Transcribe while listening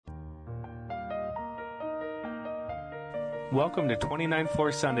Welcome to 29th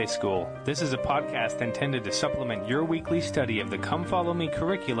Floor Sunday School. This is a podcast intended to supplement your weekly study of the Come Follow Me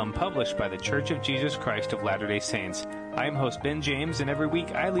curriculum published by the Church of Jesus Christ of Latter-day Saints. I am host Ben James, and every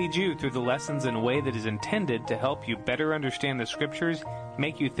week I lead you through the lessons in a way that is intended to help you better understand the Scriptures,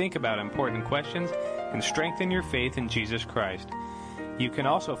 make you think about important questions, and strengthen your faith in Jesus Christ. You can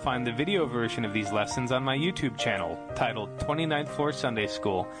also find the video version of these lessons on my YouTube channel, titled 29th Floor Sunday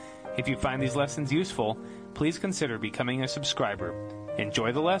School. If you find these lessons useful, please consider becoming a subscriber.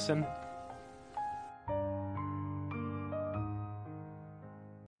 Enjoy the lesson.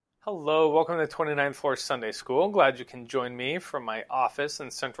 Hello, welcome to 29th Floor Sunday School. Glad you can join me from my office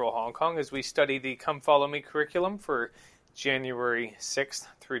in Central Hong Kong as we study the Come Follow Me curriculum for January 6th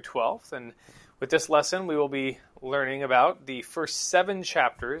through 12th. And with this lesson, we will be learning about the first 7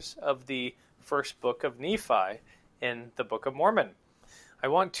 chapters of the first book of Nephi in the Book of Mormon. I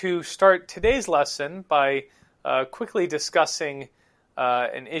want to start today's lesson by quickly discussing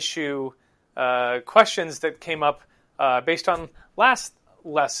an issue, questions that came up based on last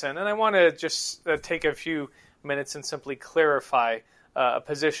lesson. And I want to just take a few minutes and simply clarify a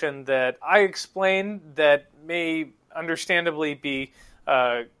position that I explained that may understandably be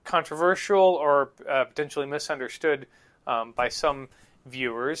controversial or potentially misunderstood by some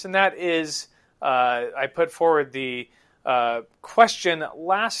viewers. And that is, I put forward the question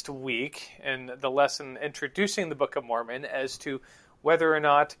last week in the lesson introducing the Book of Mormon as to whether or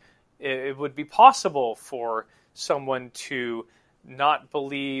not it would be possible for someone to not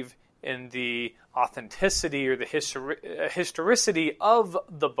believe in the authenticity or the historicity of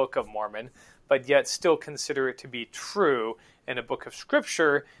the Book of Mormon, but yet still consider it to be true in a book of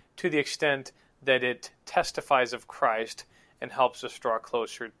Scripture to the extent that it testifies of Christ and helps us draw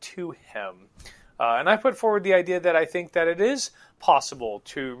closer to Him. And I put forward the idea that I think that it is possible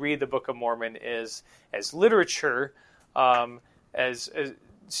to read the Book of Mormon as literature, as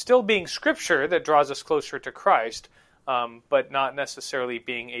still being Scripture that draws us closer to Christ, but not necessarily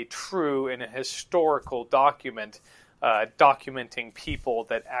being a true and a historical document, documenting people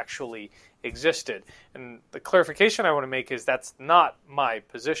that actually existed. And the clarification I want to make is that's not my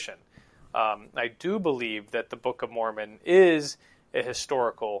position. I do believe that the Book of Mormon is a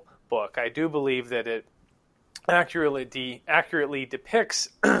historical book. I do believe that it accurately depicts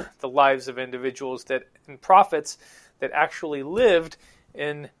the lives of individuals and prophets that actually lived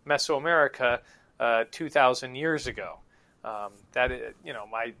in Mesoamerica 2,000 years ago. I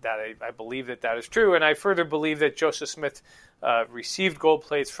believe that is true, and I further believe that Joseph Smith received gold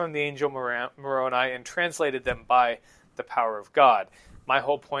plates from the angel Moroni and translated them by the power of God. My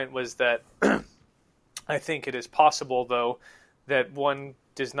whole point was that I think it is possible, though, that one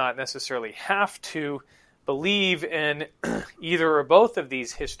does not necessarily have to believe in either or both of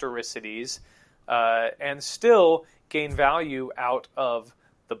these historicities and still gain value out of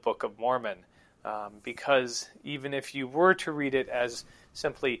the Book of Mormon. Because even if you were to read it as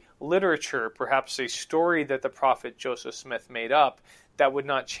simply literature, perhaps a story that the prophet Joseph Smith made up, that would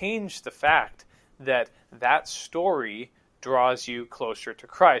not change the fact that that story draws you closer to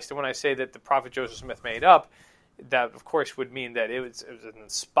Christ. And when I say that the prophet Joseph Smith made up, that, of course, would mean that it was an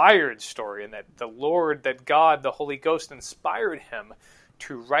inspired story and that the Lord, that God, the Holy Ghost, inspired him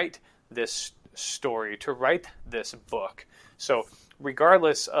to write this story, to write this book. So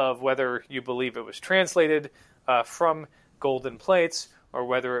regardless of whether you believe it was translated from golden plates or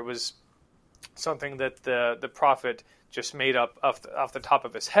whether it was something that the prophet just made up off the top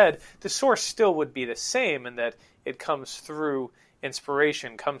of his head, the source still would be the same in that it comes through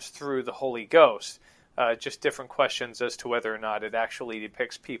inspiration, comes through the Holy Ghost. Just different questions as to whether or not it actually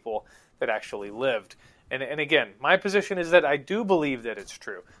depicts people that actually lived. And again, my position is that I do believe that it's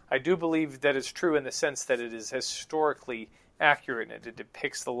true. I do believe that it's true in the sense that it is historically accurate and it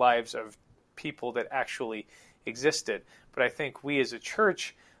depicts the lives of people that actually existed. But I think we as a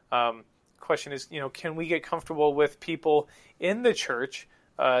church, question is, can we get comfortable with people in the church,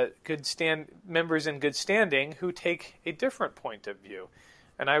 members in good standing, who take a different point of view?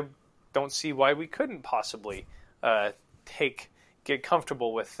 And I don't see why we couldn't possibly get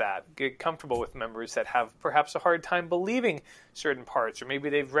comfortable with that, get comfortable with members that have perhaps a hard time believing certain parts, or maybe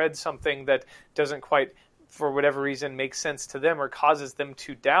they've read something that doesn't quite, for whatever reason, make sense to them or causes them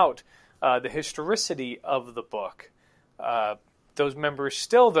to doubt the historicity of the book. Those members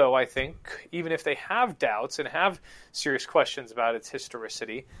still, though, I think, even if they have doubts and have serious questions about its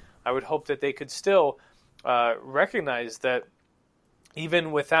historicity, I would hope that they could still recognize that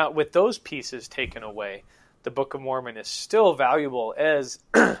even with those pieces taken away, the Book of Mormon is still valuable as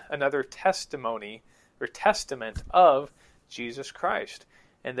another testimony or testament of Jesus Christ.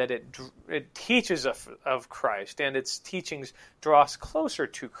 and that it teaches of Christ, and its teachings draw us closer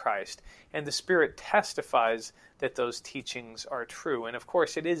to Christ, and the Spirit testifies that those teachings are true. And of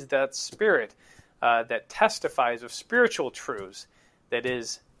course, it is that Spirit that testifies of spiritual truths that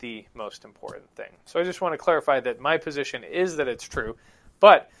is the most important thing. So I just want to clarify that my position is that it's true,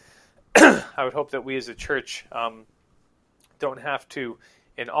 but I would hope that we as a church don't have to,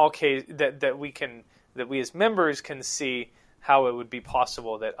 in all cases, that we as members can see how it would be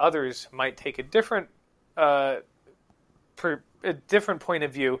possible that others might take a different point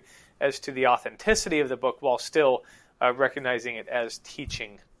of view as to the authenticity of the book, while still recognizing it as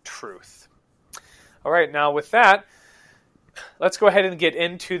teaching truth. All right, now with that, let's go ahead and get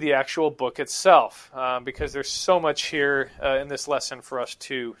into the actual book itself, because there's so much here in this lesson for us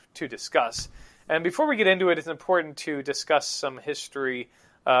to discuss. And before we get into it, it's important to discuss some history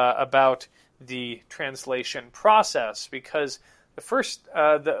about the translation process, because the first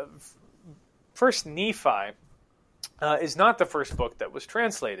Nephi is not the first book that was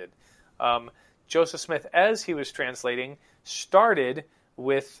translated. Joseph Smith, as he was translating, started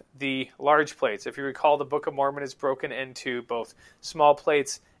with the large plates. If you recall, the Book of Mormon is broken into both small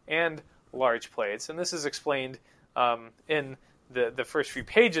plates and large plates, and this is explained in the first few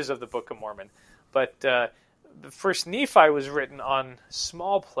pages of the Book of Mormon. But the first Nephi was written on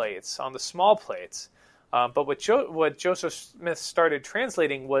small plates, on the small plates. But what Joseph Smith started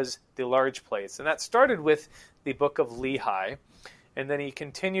translating was the large plates, and that started with the Book of Lehi, and then he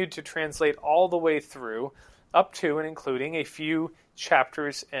continued to translate all the way through, up to and including a few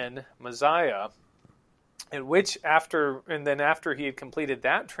chapters in Mosiah, in which after he had completed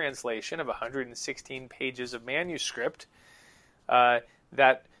that translation of 116 pages of manuscript,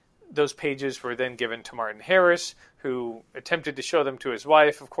 that those pages were then given to Martin Harris, who attempted to show them to his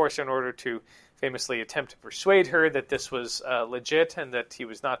wife, of course, in order to famously attempt to persuade her that this was legit and that he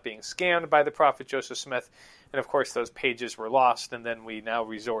was not being scammed by the prophet Joseph Smith. And of course, those pages were lost, and then we now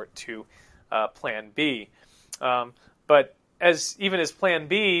resort to Plan B. But even as Plan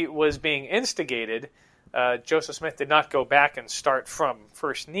B was being instigated, Joseph Smith did not go back and start from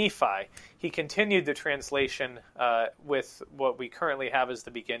First Nephi. He continued the translation with what we currently have as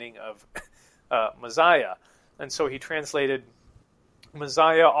the beginning of Mosiah. And so he translated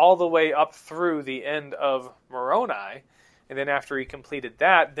Mosiah all the way up through the end of Moroni. And then after he completed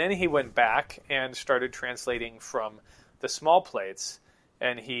that, then he went back and started translating from the small plates.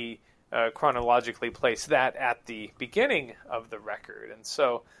 And he chronologically placed that at the beginning of the record. And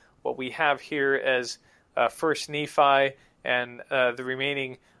so what we have here as First Nephi and the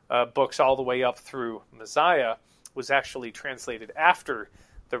remaining books all the way up through Mosiah was actually translated after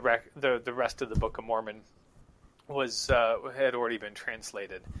the rest of the Book of Mormon had already been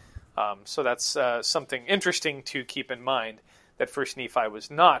translated. So that's something interesting to keep in mind, that First Nephi was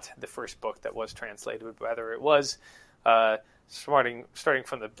not the first book that was translated, but rather it was starting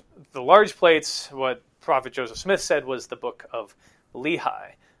from the large plates. What Prophet Joseph Smith said was the Book of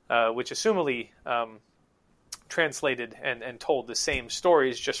Lehi, which assumably translated and told the same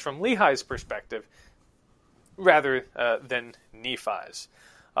stories just from Lehi's perspective rather than Nephi's.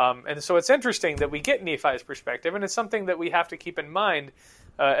 And so it's interesting that we get Nephi's perspective, and it's something that we have to keep in mind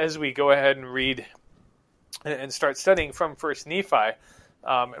as we go ahead and read and start studying from First Nephi.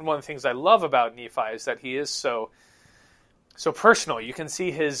 And one of the things I love about Nephi is that he is so personal. You can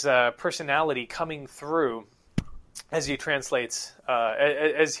see his personality coming through as he translates,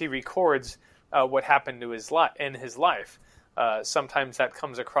 as he records what happened to in his life. Sometimes that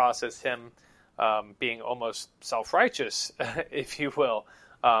comes across as him being almost self-righteous, if you will.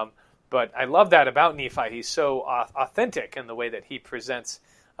 But I love that about Nephi. He's so authentic in the way that he presents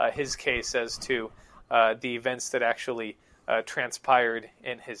his case as to the events that actually transpired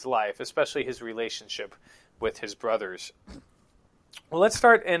in his life, especially his relationship with his brothers. Well, let's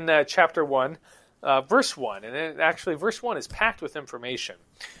start in chapter 1, verse 1. And verse 1 is packed with information,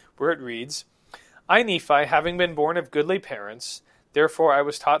 where it reads, I, Nephi, having been born of goodly parents, therefore I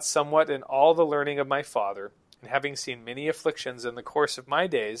was taught somewhat in all the learning of my father, and having seen many afflictions in the course of my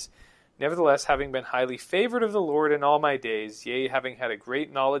days, nevertheless having been highly favored of the Lord in all my days, yea, having had a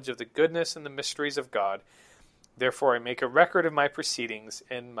great knowledge of the goodness and the mysteries of God, therefore I make a record of my proceedings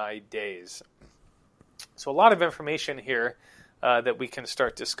in my days. So a lot of information here that we can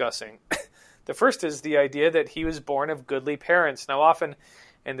start discussing. The first is the idea that he was born of goodly parents. Now often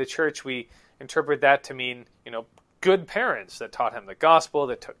in the church we interpret that to mean, good parents that taught him the gospel,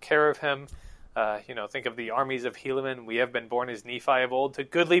 that took care of him. Think of the armies of Helaman. We have been born as Nephi of old to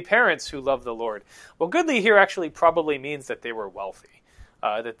goodly parents who love the Lord. Well, goodly here actually probably means that they were wealthy.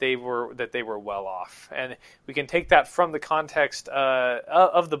 that they were well off. And we can take that from the context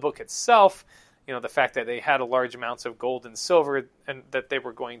of the book itself. The fact that they had a large amounts of gold and silver, and that they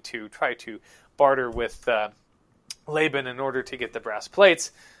were going to try to barter with Laban in order to get the brass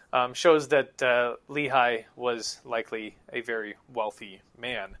plates, shows that Lehi was likely a very wealthy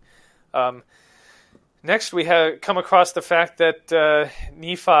man. Next, we have come across the fact that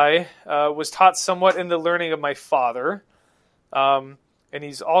Nephi was taught somewhat in the learning of my father, and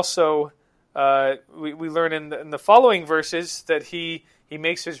he's also we learn in the following verses that he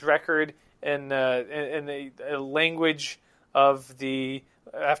makes his record in a language of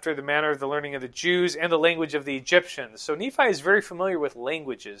after the manner of the learning of the Jews and the language of the Egyptians. So Nephi is very familiar with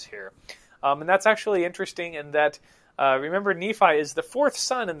languages here. And that's actually interesting in that, remember, Nephi is the fourth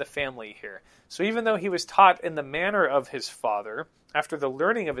son in the family here. So even though he was taught in the manner of his father, after the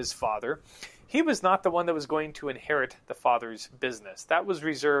learning of his father, he was not the one that was going to inherit the father's business. That was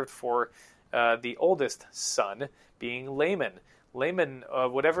reserved for the oldest son, being Laman. Laman,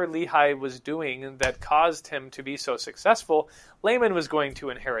 whatever Lehi was doing that caused him to be so successful, Laman was going to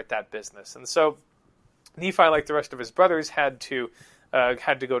inherit that business. And so Nephi, like the rest of his brothers, had to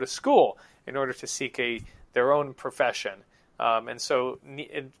go to school in order to seek their own profession. And so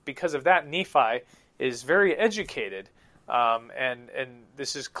because of that, Nephi is very educated. And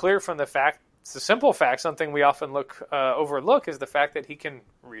this is clear from the fact, it's a simple fact, something we often overlook, is the fact that he can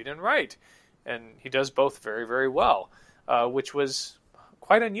read and write. And he does both very, very well. Which was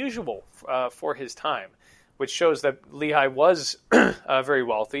quite unusual for his time, which shows that Lehi was very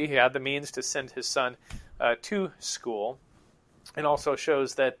wealthy. He had the means to send his son to school, and also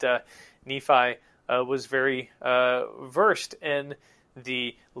shows that Nephi was very versed in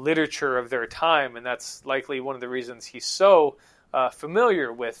the literature of their time, and that's likely one of the reasons he's so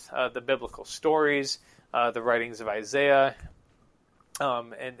familiar with the biblical stories, the writings of Isaiah,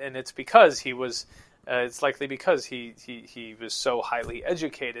 and it's because he was. It's likely because he was so highly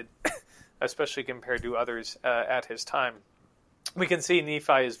educated, especially compared to others at his time. We can see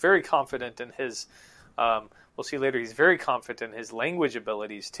Nephi is very confident in his, we'll see later, he's very confident in his language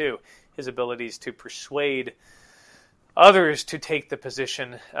abilities too, his abilities to persuade others to take the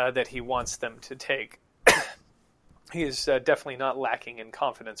position that he wants them to take. He is definitely not lacking in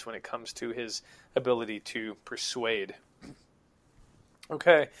confidence when it comes to his ability to persuade.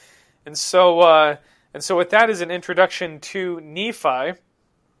 Okay. And so with that as an introduction to Nephi,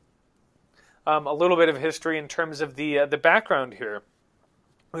 a little bit of history in terms of the background here.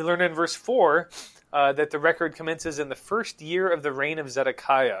 We learn in verse 4 that the record commences in the first year of the reign of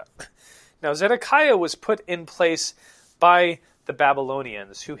Zedekiah. Now, Zedekiah was put in place by the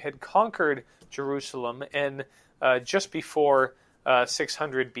Babylonians, who had conquered Jerusalem in just before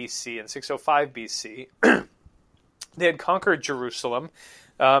 600 BC and 605 BC. They had conquered Jerusalem.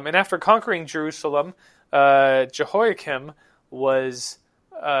 And after conquering Jerusalem, Jehoiakim was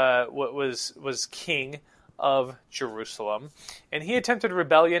king of Jerusalem, and he attempted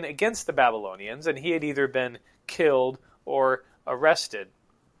rebellion against the Babylonians, and he had either been killed or arrested.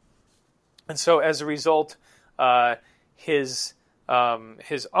 And so, as a result, his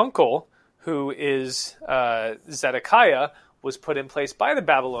uncle, who is Zedekiah, was put in place by the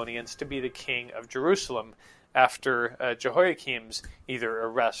Babylonians to be the king of Jerusalem, after Jehoiakim's either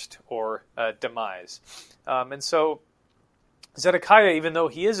arrest or demise. And so Zedekiah, even though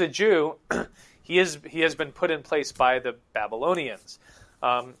he is a Jew, he has been put in place by the Babylonians.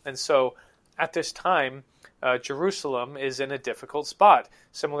 And so at this time, Jerusalem is in a difficult spot,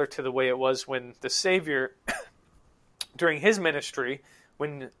 similar to the way it was when the Savior, during his ministry,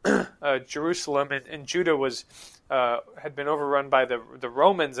 when Jerusalem and Judah had been overrun by the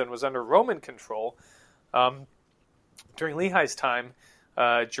Romans and was under Roman control. During Lehi's time,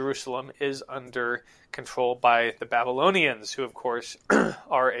 Jerusalem is under control by the Babylonians, who, of course,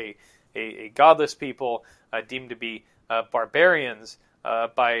 are a godless people, deemed to be barbarians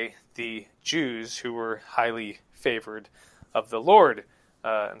by the Jews, who were highly favored of the Lord,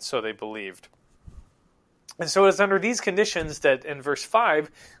 and so they believed. And so it's under these conditions that in verse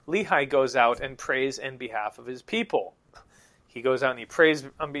 5, Lehi goes out and prays in behalf of his people. He goes out and he prays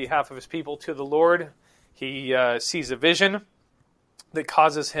on behalf of his people to the Lord. He sees a vision that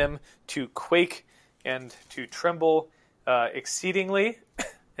causes him to quake and to tremble exceedingly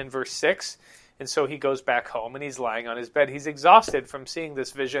in verse 6. And so he goes back home and he's lying on his bed. He's exhausted from seeing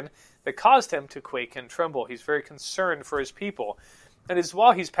this vision that caused him to quake and tremble. He's very concerned for his people. And as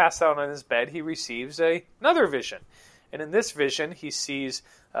while he's passed out on his bed, he receives another vision. And in this vision, he sees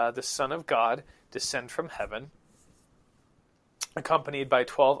the Son of God descend from heaven, accompanied by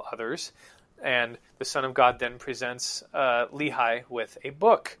 12 others. And the Son of God then presents Lehi with a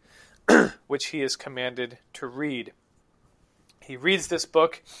book, which he is commanded to read. He reads this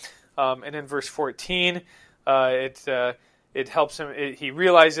book, and in verse 14, it helps him. He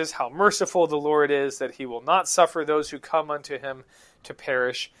realizes how merciful the Lord is, that he will not suffer those who come unto him to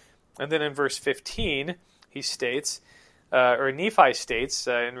perish. And then in verse 15, he states, or Nephi states,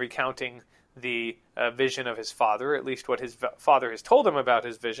 in recounting the vision of his father, at least what his father has told him about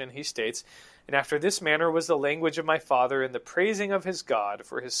his vision, he states, "And after this manner was the language of my father in the praising of his God,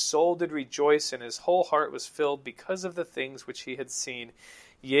 for his soul did rejoice, and his whole heart was filled because of the things which he had seen,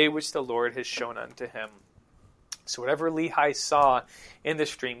 yea, which the Lord has shown unto him." So whatever Lehi saw in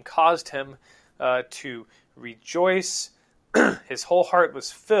this dream caused him to rejoice. His whole heart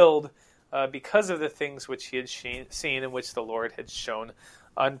was filled because of the things which he had seen and which the Lord had shown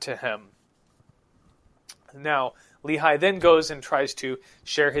unto him. Now, Lehi then goes and tries to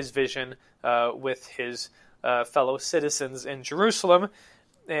share his vision with his fellow citizens in Jerusalem.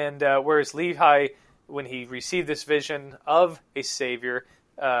 And whereas Lehi, when he received this vision of a Savior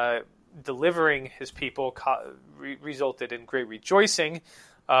delivering his people, resulted in great rejoicing,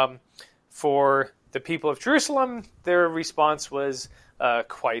 for the people of Jerusalem, their response was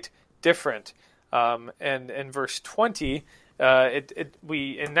quite different. And in verse 20,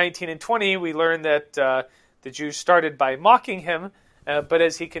 in 19 and 20, we learn that the Jews started by mocking him, but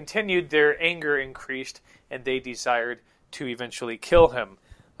as he continued, their anger increased, and they desired to eventually kill him.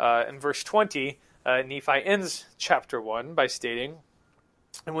 In verse 20, Nephi ends chapter 1 by stating,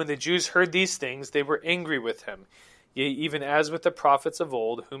 "And when the Jews heard these things, they were angry with him, yea, even as with the prophets of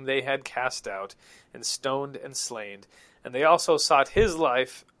old, whom they had cast out, and stoned and slain. And they also sought his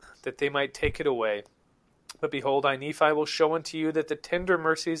life, that they might take it away. But behold, I, Nephi, will show unto you that the tender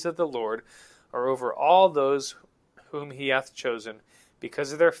mercies of the Lord are over all those whom he hath chosen,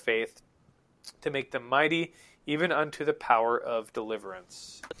 because of their faith, to make them mighty, even unto the power of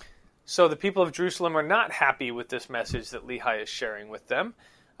deliverance." So the people of Jerusalem are not happy with this message that Lehi is sharing with them.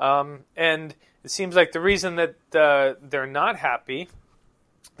 And it seems like the reason that they're not happy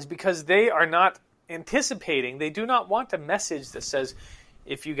is because they are not anticipating. They do not want a message that says,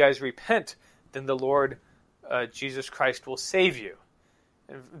 if you guys repent, then the Lord Jesus Christ will save you.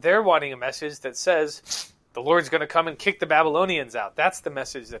 And they're wanting a message that says, the Lord's going to come and kick the Babylonians out. That's the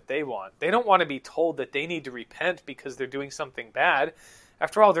message that they want. They don't want to be told that they need to repent because they're doing something bad.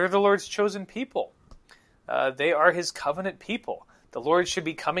 After all, they're the Lord's chosen people. They are his covenant people. The Lord should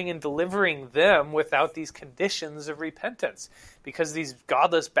be coming and delivering them without these conditions of repentance. Because these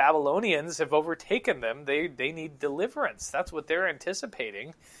godless Babylonians have overtaken them, they need deliverance. That's what they're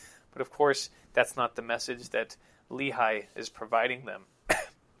anticipating. But of course, that's not the message that Lehi is providing them.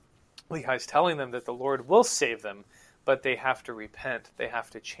 Lehi is telling them that the Lord will save them, but they have to repent. They have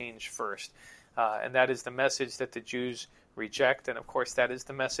to change first. And that is the message that the Jews reject. And of course, that is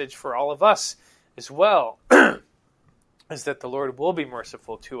the message for all of us as well, is that the Lord will be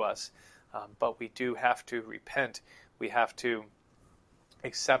merciful to us. But we do have to repent. We have to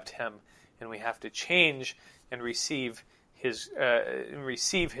accept him, and we have to change and receive his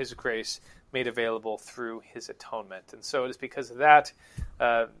grace made available through his atonement. And so it is because of that,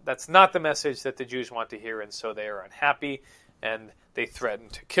 that's not the message that the Jews want to hear, and so they are unhappy, and they threaten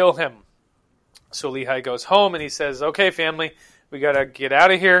to kill him. So Lehi goes home, and he says, okay, family, we got to get out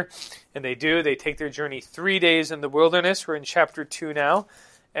of here. And they do. They take their journey 3 days in the wilderness. We're in chapter 2 now.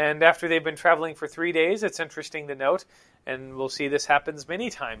 And after they've been traveling for 3 days, it's interesting to note, and we'll see this happens many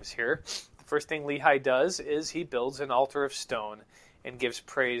times here, the first thing Lehi does is he builds an altar of stone and gives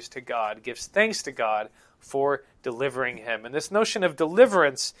praise to God, gives thanks to God for delivering him. And this notion of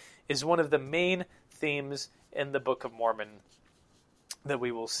deliverance is one of the main themes in the Book of Mormon that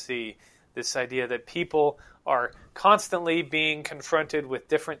we will see. This idea that people are constantly being confronted with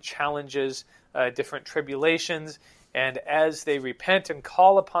different challenges, different tribulations, and as they repent and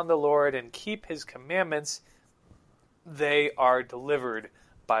call upon the Lord and keep his commandments, they are delivered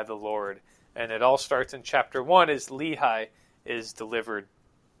by the Lord. And it all starts in chapter 1 as Lehi is delivered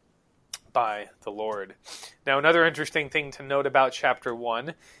by the Lord. Now, another interesting thing to note about chapter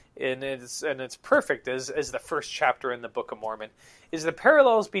 1, and it's perfect as the first chapter in the Book of Mormon, is the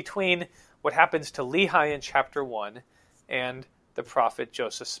parallels between what happens to Lehi in chapter 1 and the prophet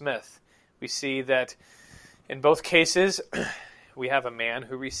Joseph Smith. We see that in both cases, we have a man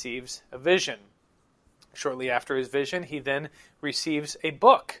who receives a vision. Shortly after his vision, he then receives a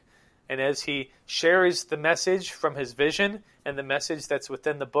book. And as he shares the message from his vision and the message that's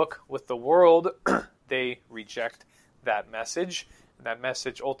within the book with the world, they reject that message. And that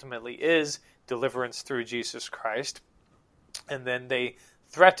message ultimately is deliverance through Jesus Christ. And then they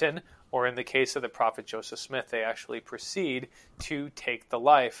threaten or in the case of the prophet Joseph Smith, they actually proceed to take the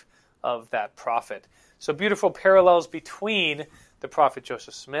life of that prophet. So beautiful parallels between the prophet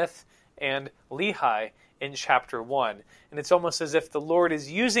Joseph Smith and Lehi in chapter 1. And it's almost as if the Lord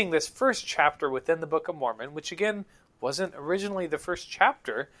is using this first chapter within the Book of Mormon, which again wasn't originally the first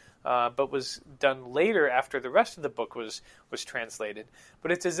chapter, but was done later after the rest of the book was translated.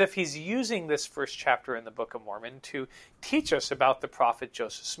 But it's as if he's using this first chapter in the Book of Mormon to teach us about the prophet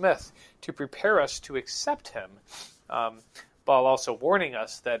Joseph Smith, to prepare us to accept him, while also warning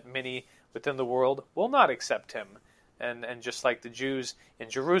us that many within the world will not accept him. And just like the Jews in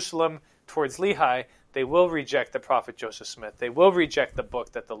Jerusalem towards Lehi, they will reject the prophet Joseph Smith. They will reject the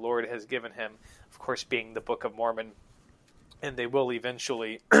book that the Lord has given him, of course being the Book of Mormon. And they will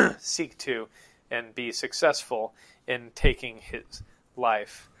eventually seek to and be successful in taking his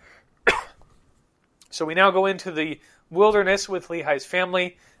life. So we now go into the wilderness with Lehi's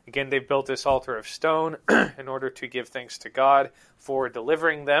family. Again, they've built this altar of stone in order to give thanks to God for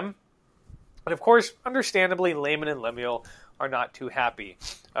delivering them. And of course, understandably, Laman and Lemuel are not too happy.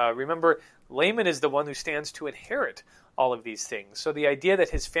 Remember, Laman is the one who stands to inherit all of these things. So the idea that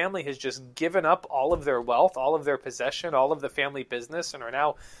his family has just given up all of their wealth, all of their possession, all of the family business, and are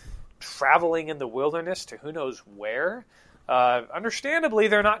now traveling in the wilderness to who knows where, understandably,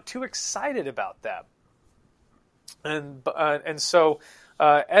 they're not too excited about that. And so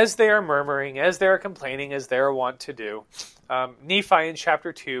as they are murmuring, as they are complaining, as they are wont to do, Nephi in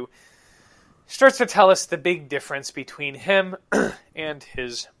chapter 2 starts to tell us the big difference between him and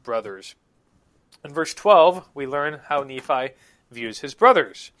his brothers. In verse 12, we learn how Nephi views his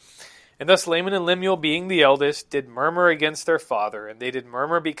brothers. And thus Laman and Lemuel, being the eldest, did murmur against their father, and they did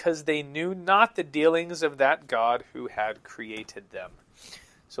murmur because they knew not the dealings of that God who had created them.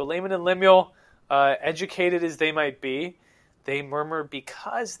 So Laman and Lemuel, educated as they might be, they murmur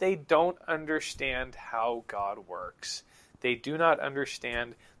because they don't understand how God works. They do not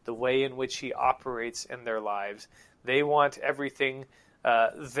understand the way in which he operates in their lives. They want everything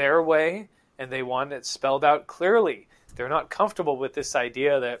their way, and they want it spelled out clearly. They're not comfortable with this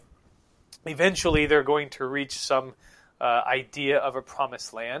idea that eventually they're going to reach some idea of a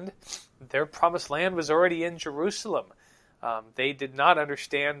promised land. Their promised land was already in Jerusalem. They did not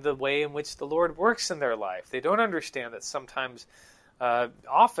understand the way in which the Lord works in their life. They don't understand that sometimes,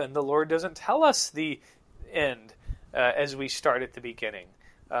 often, the Lord doesn't tell us the end as we start at the beginning.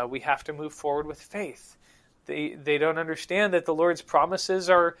 We have to move forward with faith. They don't understand that the Lord's promises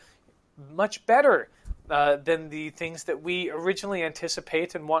are much better than the things that we originally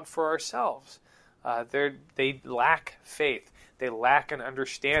anticipate and want for ourselves. They lack faith. They lack an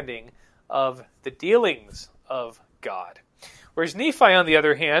understanding of the dealings of God. Whereas Nephi, on the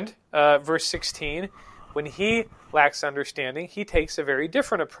other hand, verse 16, when he lacks understanding, he takes a very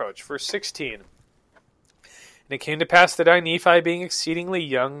different approach. Verse 16, and it came to pass that I, Nephi, being exceedingly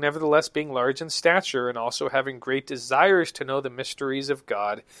young, nevertheless being large in stature, and also having great desires to know the mysteries of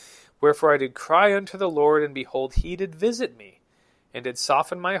God, wherefore I did cry unto the Lord, and behold, he did visit me, and did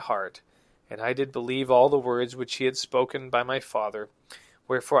soften my heart, and I did believe all the words which he had spoken by my father,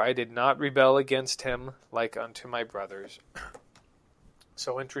 wherefore I did not rebel against him like unto my brothers.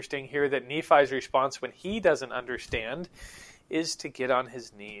 So interesting here that Nephi's response when he doesn't understand is to get on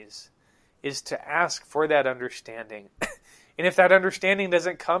his knees, is to ask for that understanding. And if that understanding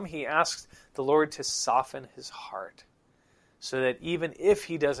doesn't come, he asks the Lord to soften his heart, so that even if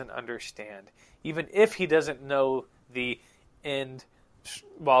he doesn't understand, even if he doesn't know the end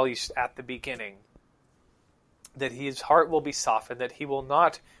while he's at the beginning, that his heart will be softened, that he will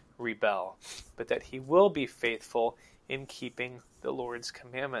not rebel, but that he will be faithful in keeping the Lord's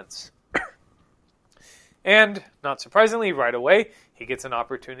commandments. And, not surprisingly, right away, he gets an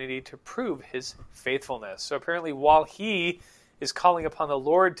opportunity to prove his faithfulness. So apparently, while he is calling upon the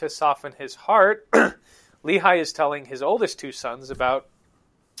Lord to soften his heart, Lehi is telling his oldest two sons about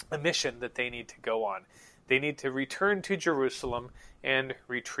a mission that they need to go on. They need to return to Jerusalem and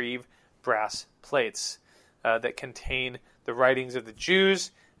retrieve brass plates that contain the writings of the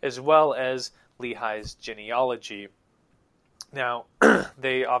Jews, as well as Lehi's genealogy. Now,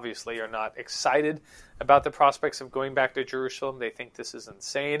 they obviously are not excited about the prospects of going back to Jerusalem. They think this is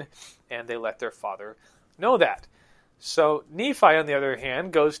insane, and they let their father know that. So Nephi, on the other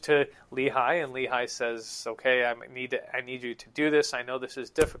hand, goes to Lehi, and Lehi says, okay, I need you to do this. I know this is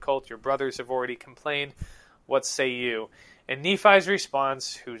difficult. Your brothers have already complained. What say you? And Nephi's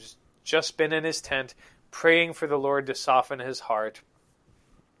response, who's just been in his tent, praying for the Lord to soften his heart,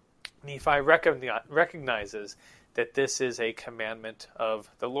 Nephi recognizes that this is a commandment of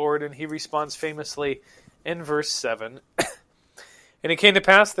the Lord, and he responds famously in verse 7, And it came to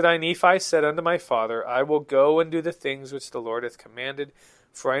pass that I, Nephi, said unto my father, I will go and do the things which the Lord hath commanded.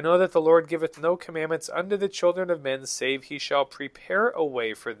 For I know that the Lord giveth no commandments unto the children of men, save he shall prepare a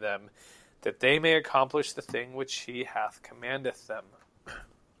way for them, that they may accomplish the thing which he hath commandeth them.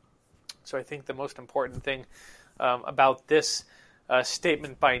 So I think the most important thing about this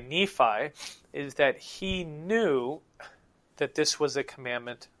statement by Nephi is that he knew that this was a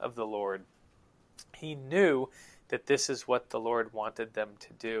commandment of the Lord. He knew that this is what the Lord wanted them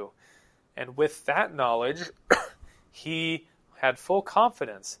to do. And with that knowledge, he had full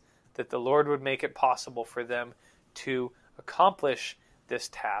confidence that the Lord would make it possible for them to accomplish this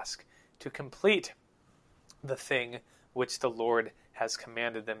task, to complete the thing which the Lord has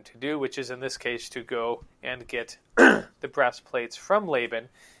commanded them to do, which is in this case to go and get the breastplates from Laban.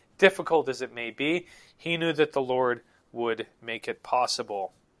 Difficult as it may be, he knew that the Lord would make it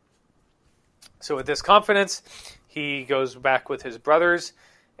possible. So with this confidence, he goes back with his brothers,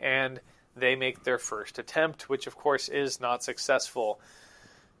 and they make their first attempt, which of course is not successful.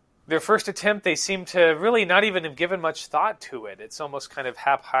 Their first attempt, they seem to really not even have given much thought to it. It's almost kind of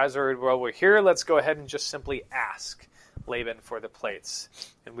haphazard. Well, we're here, let's go ahead and just simply ask Laban for the plates.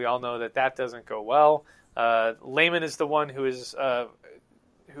 And we all know that that doesn't go well. Laban is the one who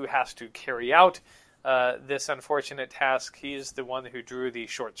has to carry out this unfortunate task. He's the one who drew the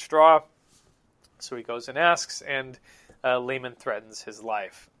short straw. So he goes and asks, and Laban threatens his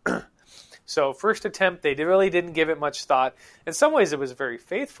life. So first attempt, they really didn't give it much thought. In some ways, it was a very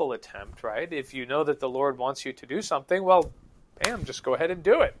faithful attempt, right? If you know that the Lord wants you to do something, well, bam, just go ahead and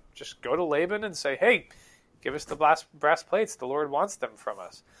do it. Just go to Laban and say, hey, give us the brass plates. The Lord wants them from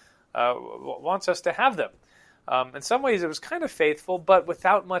us, wants us to have them. In some ways, it was kind of faithful, but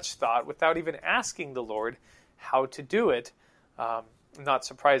without much thought, without even asking the Lord how to do it. Not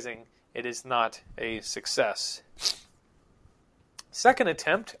surprising, it is not a success. Second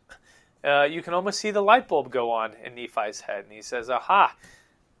attempt, you can almost see the light bulb go on in Nephi's head. And he says, aha,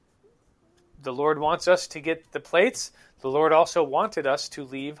 the Lord wants us to get the plates. The Lord also wanted us to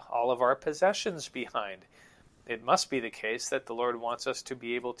leave all of our possessions behind. It must be the case that the Lord wants us to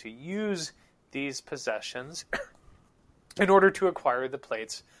be able to use these possessions in order to acquire the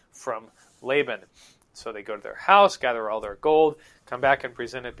plates from Laban. So they go to their house, gather all their gold, come back and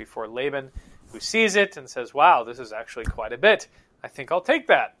present it before Laban, who sees it and says, wow, this is actually quite a bit. I think I'll take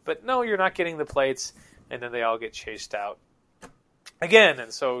that. But no, you're not getting the plates. And then they all get chased out again.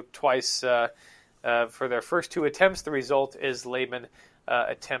 And so twice for their first two attempts, the result is Laban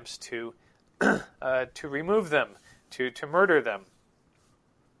attempts to remove them, to murder them.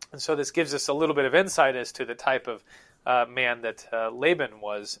 And so this gives us a little bit of insight as to the type of man that Laban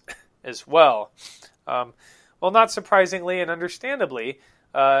was as well. Well, not surprisingly and understandably,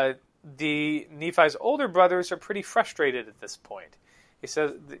 the Nephi's older brothers are pretty frustrated at this point. He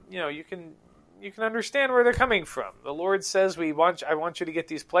says, you can understand where they're coming from. The Lord says, I want you to get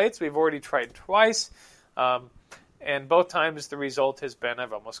these plates. We've already tried twice. And both times the result has been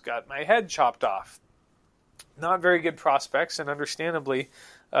I've almost got my head chopped off. Not very good prospects, and understandably,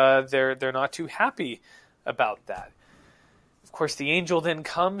 they're not too happy about that. Of course, the angel then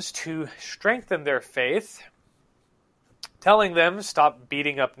comes to strengthen their faith, telling them stop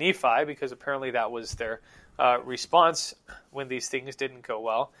beating up Nephi, because apparently that was their response when these things didn't go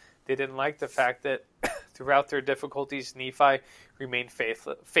well. They didn't like the fact that throughout their difficulties, Nephi remained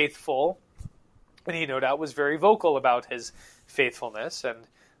faithful, and he no doubt was very vocal about his faithfulness, and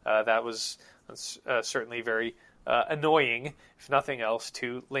that was certainly very annoying, if nothing else,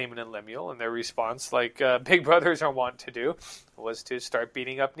 to Laman and Lemuel, and their response, like big brothers are wont to do, was to start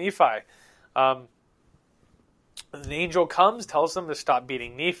beating up Nephi. The angel comes, tells them to stop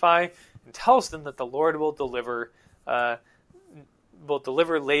beating Nephi, and tells them that the Lord will deliver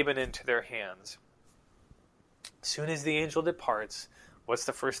Laban into their hands. As soon as the angel departs, what's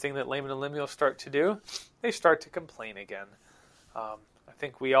the first thing that Laman and Lemuel start to do? They start to complain again. I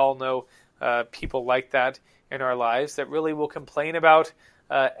think we all know people like that in our lives that really will complain about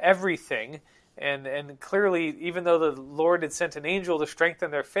everything. And clearly, even though the Lord had sent an angel to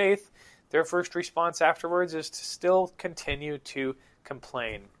strengthen their faith, their first response afterwards is to still continue to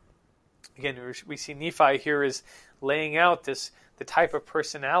complain. Again, we see Nephi here is laying out the type of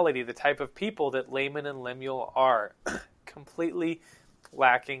personality, the type of people that Laman and Lemuel are, completely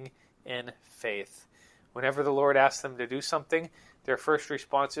lacking in faith. Whenever the Lord asks them to do something, their first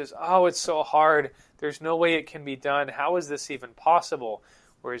response is, oh, it's so hard. There's no way it can be done. How is this even possible?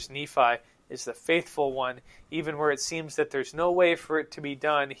 Whereas Nephi is the faithful one. Even where it seems that there's no way for it to be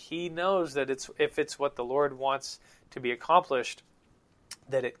done, he knows that if it's what the Lord wants to be accomplished,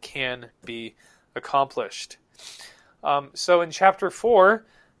 that it can be accomplished. So in chapter 4,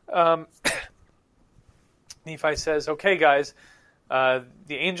 Nephi says, okay, guys, the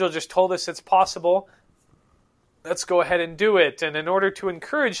angel just told us it's possible. Let's go ahead and do it. And in order to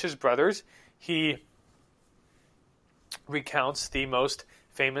encourage his brothers, he recounts the most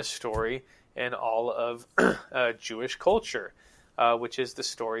famous story in all of Jewish culture, which is the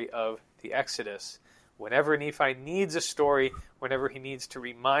story of the Exodus. Whenever Nephi needs a story, whenever he needs to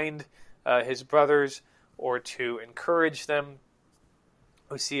remind his brothers or to encourage them,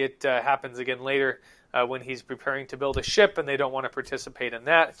 we see it happens again later when he's preparing to build a ship and they don't want to participate in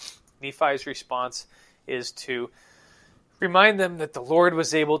that. Nephi's response is to remind them that the Lord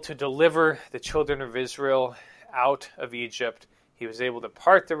was able to deliver the children of Israel out of Egypt. He was able to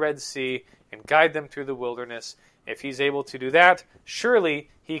part the Red Sea and guide them through the wilderness. If he's able to do that, surely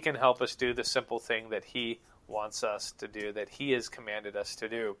he can help us do the simple thing that he wants us to do, that he has commanded us to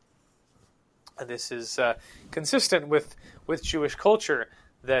do. And this is consistent with Jewish culture,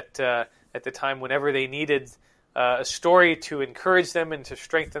 that at the time whenever they needed a story to encourage them and to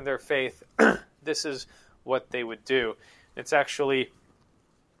strengthen their faith, this is what they would do. It's actually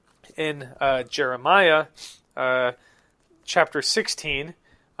in Jeremiah chapter 16,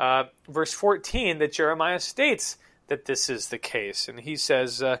 verse 14, that Jeremiah states that this is the case. And he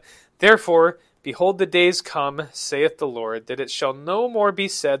says, "Therefore, behold, the days come, saith the Lord, that it shall no more be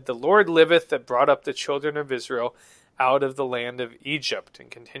said, The Lord liveth that brought up the children of Israel out of the land of Egypt." And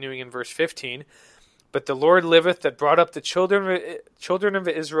continuing in verse 15, "But the Lord liveth that brought up the children of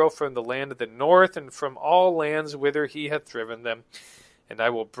Israel from the land of the north, and from all lands whither he hath driven them. And I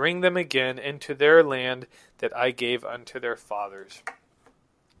will bring them again into their land that I gave unto their fathers."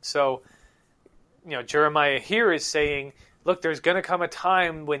 So, Jeremiah here is saying, look, there's going to come a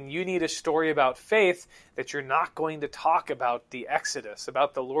time when you need a story about faith that you're not going to talk about the Exodus,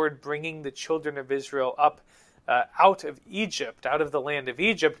 about the Lord bringing the children of Israel up out of Egypt, out of the land of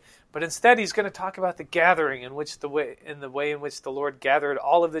Egypt, but instead he's going to talk about the gathering in the way in which the Lord gathered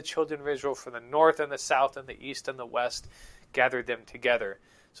all of the children of Israel from the north and the south and the east and the west, gathered them together.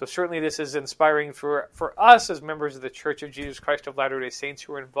 So certainly this is inspiring for us as members of the Church of Jesus Christ of Latter-day Saints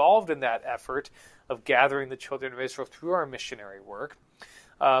who are involved in that effort of gathering the children of Israel through our missionary work.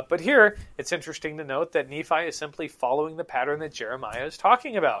 But here, it's interesting to note that Nephi is simply following the pattern that Jeremiah is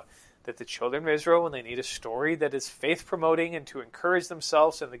talking about, that the children of Israel, when they need a story that is faith-promoting and to encourage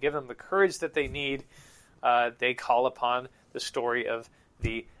themselves and to give them the courage that they need, they call upon the story of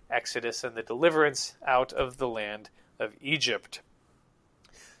the Exodus and the deliverance out of the land of Egypt.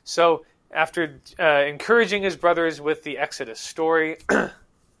 So, after encouraging his brothers with the Exodus story,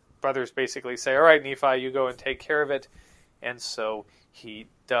 brothers basically say, all right, Nephi, you go and take care of it. And so he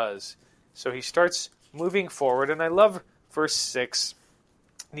does. So he starts moving forward. And I love verse 6.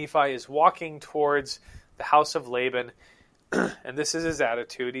 Nephi is walking towards the house of Laban. And this is his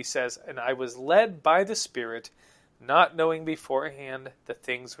attitude. He says, "And I was led by the Spirit, not knowing beforehand the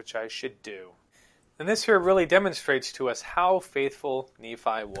things which I should do." And this here really demonstrates to us how faithful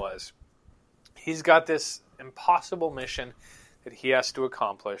Nephi was. He's got this impossible mission that he has to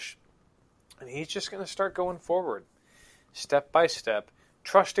accomplish. And he's just going to start going forward, step by step,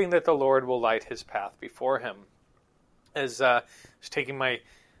 trusting that the Lord will light his path before him. As I was taking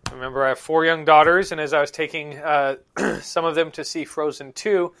remember I have 4 young daughters, and as I was taking some of them to see Frozen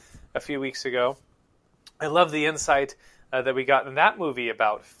 2 a few weeks ago, I love the insight that we got in that movie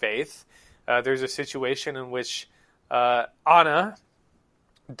about faith. There's a situation in which Anna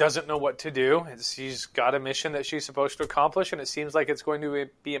doesn't know what to do. She's got a mission that she's supposed to accomplish, and it seems like it's going to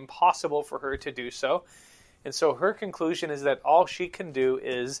be impossible for her to do so. And so her conclusion is that all she can do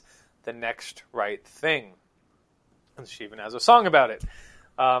is the next right thing. And she even has a song about it.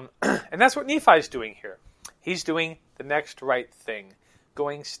 And that's what Nephi's doing here. He's doing the next right thing,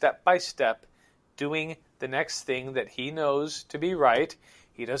 going step by step, doing the next thing that he knows to be right.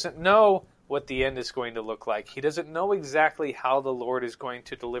 He doesn't know what the end is going to look like. He doesn't know exactly how the Lord is going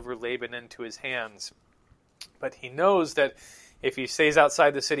to deliver Laban into his hands. But he knows that if he stays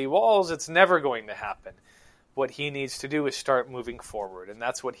outside the city walls, it's never going to happen. What he needs to do is start moving forward, and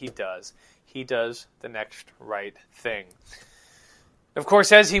that's what he does. He does the next right thing. Of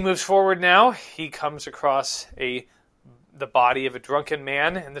course, as he moves forward now, he comes across the body of a drunken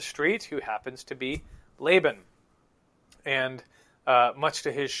man in the street who happens to be Laban. And much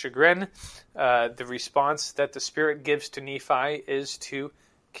to his chagrin, the response that the Spirit gives to Nephi is to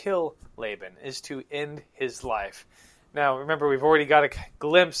kill Laban, is to end his life. Now, remember, we've already got a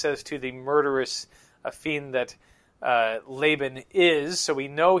glimpse as to the murderous fiend that Laban is, so we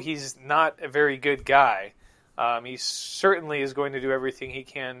know he's not a very good guy. He certainly is going to do everything he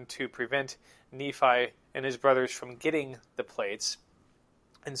can to prevent Nephi and his brothers from getting the plates.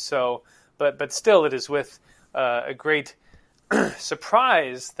 And so, but still, it is with a great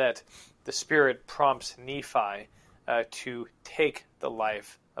surprise that the Spirit prompts Nephi to take the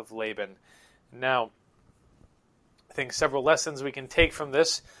life of Laban. Now, I think several lessons we can take from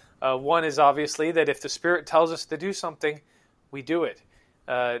this. One is obviously that if the Spirit tells us to do something, we do it,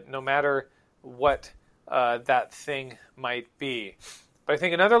 no matter what that thing might be. But I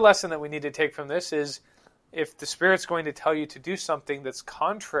think another lesson that we need to take from this is if the Spirit's going to tell you to do something that's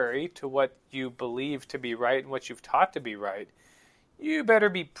contrary to what you believe to be right and what you've taught to be right, you better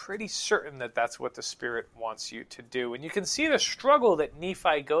be pretty certain that that's what the Spirit wants you to do. And you can see the struggle that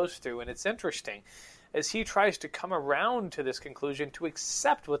Nephi goes through, and it's interesting as he tries to come around to this conclusion to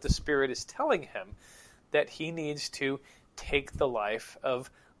accept what the Spirit is telling him, that he needs to take the life of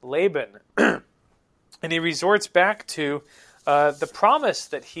Laban. And he resorts back to the promise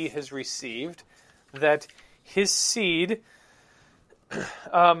that he has received, that his seed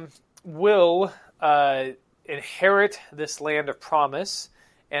will inherit this land of promise,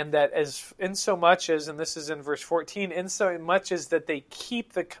 and that as insomuch as, and this is in verse 14, insomuch as that they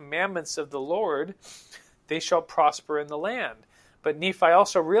keep the commandments of the Lord, they shall prosper in the land. But Nephi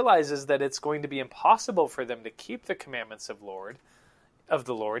also realizes that it's going to be impossible for them to keep the commandments of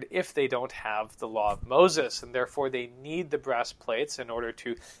the Lord if they don't have the law of Moses, and therefore they need the brass plates in order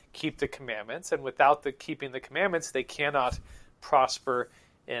to keep the commandments, and without keeping the commandments, they cannot prosper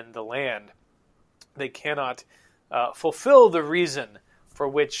in the land. They cannot fulfill the reason for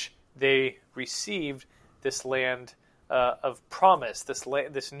which they received this land of promise,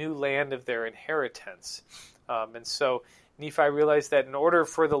 this new land of their inheritance. And so Nephi realized that in order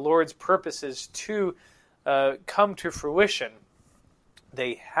for the Lord's purposes to come to fruition,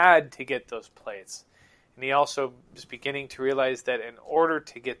 they had to get those plates. And he also was beginning to realize that in order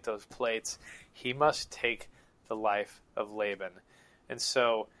to get those plates, he must take the life of Laban. And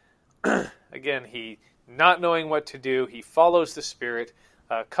so, again, he, not knowing what to do, he follows the Spirit,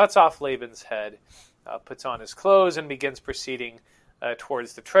 cuts off Laban's head, puts on his clothes, and begins proceeding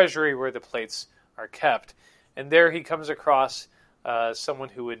towards the treasury where the plates are kept. And there he comes across someone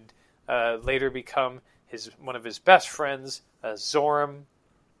who would later become one of his best friends, Zoram.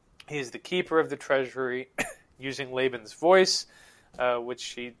 He is the keeper of the treasury, using Laban's voice, which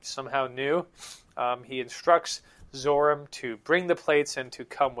he somehow knew. He instructs Zoram to bring the plates and to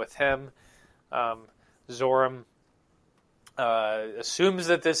come with him. Zoram assumes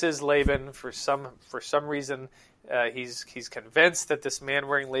that this is Laban for some reason. He's convinced that this man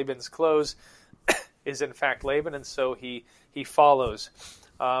wearing Laban's clothes is in fact Laban, and so he follows.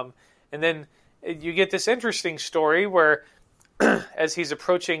 And then you get this interesting story where, as he's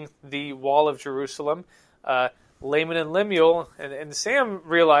approaching the wall of Jerusalem, Laman and Lemuel and Sam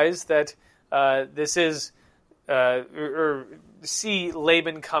realize that this is or see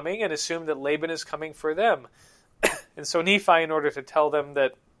Laban coming and assume that Laban is coming for them. And so Nephi, in order to tell them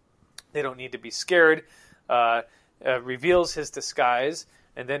that they don't need to be scared, reveals his disguise,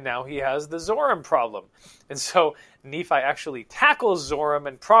 and then now he has the Zoram problem. And so Nephi actually tackles Zoram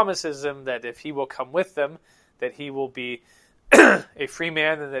and promises him that if he will come with them, that he will be a free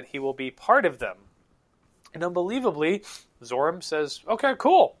man and that he will be part of them. And unbelievably, Zoram says, okay,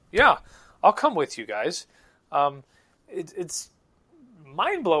 cool, yeah, I'll come with you guys. It's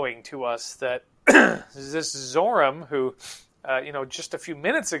mind-blowing to us that this Zoram, who just a few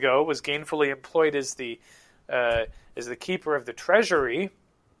minutes ago was gainfully employed as the keeper of the treasury,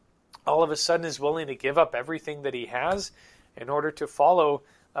 all of a sudden is willing to give up everything that he has in order to follow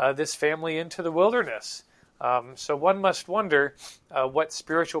this family into the wilderness. So one must wonder what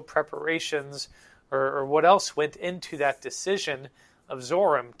spiritual preparations or what else went into that decision of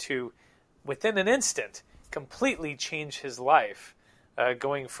Zoram to, within an instant, completely change his life,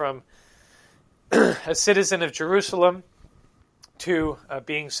 going from a citizen of Jerusalem to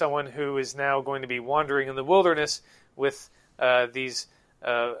being someone who is now going to be wandering in the wilderness with these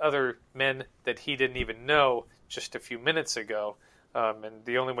other men that he didn't even know just a few minutes ago. And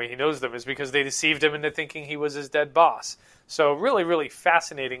the only way he knows them is because they deceived him into thinking he was his dead boss. So really, really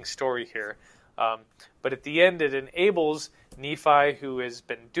fascinating story here. But at the end, it enables Nephi, who has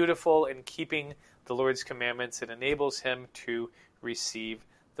been dutiful in keeping the Lord's commandments, it enables him to receive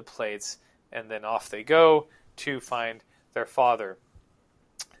the plates. And then off they go to find their father.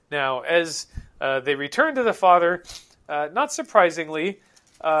 Now, as they return to the father, not surprisingly,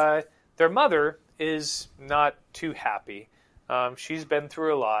 their mother is not too happy. She's been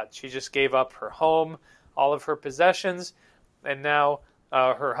through a lot. She just gave up her home, all of her possessions, and now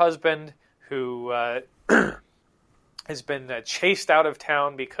her husband, who has been chased out of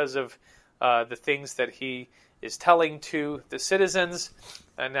town because of the things that he is telling to the citizens.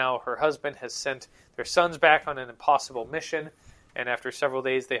 And now her husband has sent their sons back on an impossible mission, and after several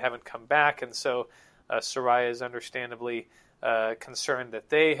days they haven't come back, and so Sarai is understandably concerned that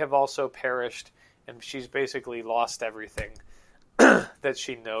they have also perished, and she's basically lost everything that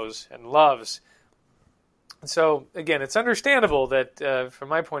she knows and loves. And so, again, it's understandable that, from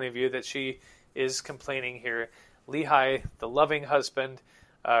my point of view, that she is complaining here. Lehi, the loving husband,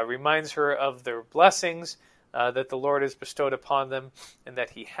 reminds her of their blessings that the Lord has bestowed upon them, and that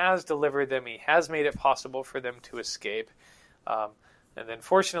he has delivered them, he has made it possible for them to escape. And then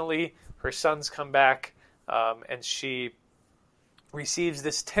fortunately, her sons come back, and she receives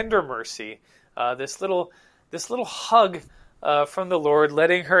this tender mercy, this little hug from the Lord,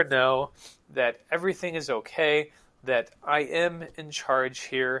 letting her know that everything is okay, that I am in charge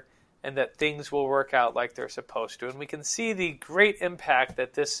here, and that things will work out like they're supposed to. And we can see the great impact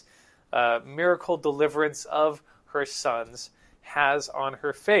that this miracle deliverance of her sons has on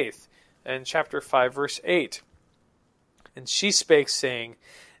her faith. In chapter 5, verse 8, "And she spake, saying,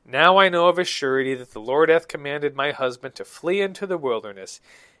 Now I know of a surety that the Lord hath commanded my husband to flee into the wilderness.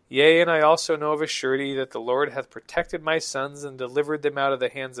 Yea, and I also know of a surety that the Lord hath protected my sons, and delivered them out of the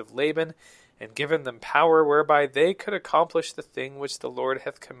hands of Laban, and given them power whereby they could accomplish the thing which the Lord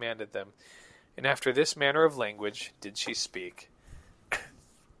hath commanded them. And after this manner of language did she speak."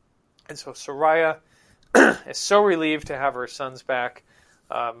 And so Sarai is so relieved to have her sons back,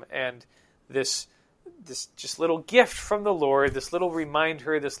 and this just little gift from the Lord, this little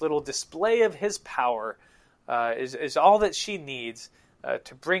reminder, this little display of his power is all that she needs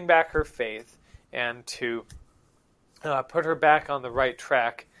to bring back her faith and to put her back on the right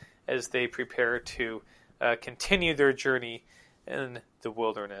track as they prepare to continue their journey in the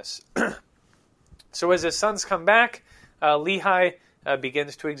wilderness. So as his sons come back, Lehi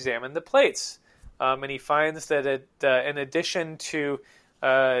begins to examine the plates, and he finds that in addition to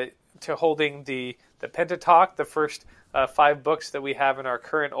holding the Pentateuch, the first 5 books that we have in our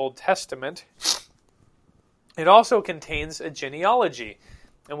current Old Testament, it also contains a genealogy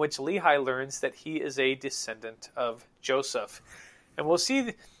in which Lehi learns that he is a descendant of Joseph. And we'll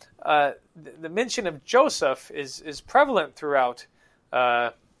see the mention of Joseph is prevalent throughout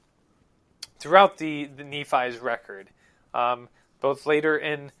the Nephi's record, both later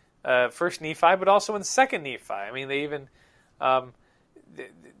in First Nephi, but also in Second Nephi. I mean, they even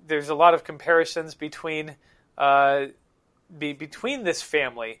there's a lot of comparisons between this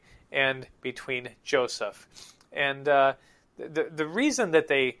family and between Joseph. And the reason that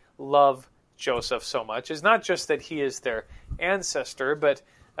they love Joseph so much is not just that he is their ancestor, but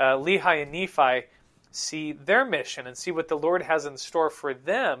Lehi and Nephi see their mission and see what the Lord has in store for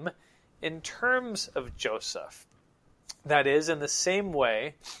them in terms of Joseph. That is, in the same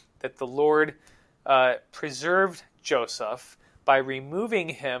way that the Lord preserved Joseph by removing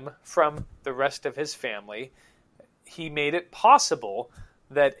him from the rest of his family, he made it possible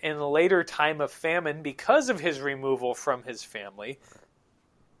that in a later time of famine, because of his removal from his family,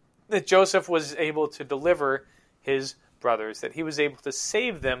 that Joseph was able to deliver his brothers, that he was able to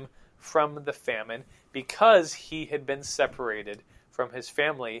save them from the famine because he had been separated from his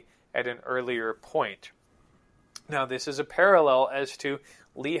family at an earlier point. Now, this is a parallel as to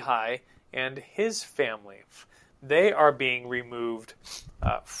Lehi and his family. They are being removed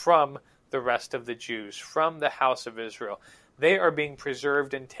from the rest of the Jews, from the house of Israel. They are being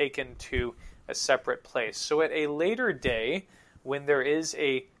preserved and taken to a separate place. So at a later day, when there is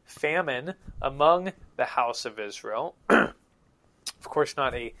a famine among the house of Israel, of course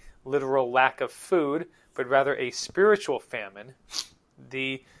not a literal lack of food, but rather a spiritual famine,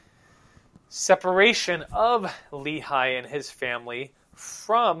 the separation of Lehi and his family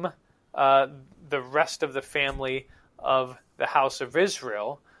from the rest of the family of the house of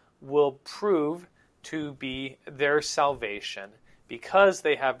Israel will prove to be their salvation because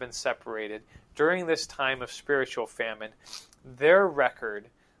they have been separated during this time of spiritual famine. Their record,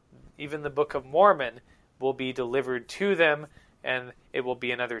 even the Book of Mormon, will be delivered to them, and it will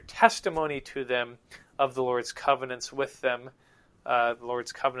be another testimony to them of the Lord's covenants with them, the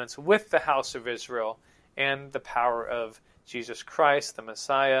Lord's covenants with the house of Israel, and the power of Jesus Christ, the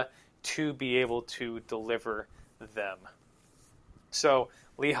Messiah, to be able to deliver them. So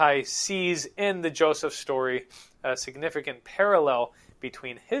Lehi sees in the Joseph story a significant parallel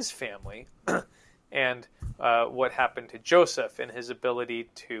between his family and what happened to Joseph in his ability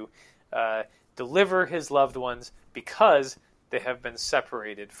to deliver his loved ones because they have been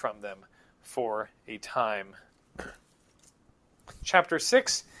separated from them for a time. Chapter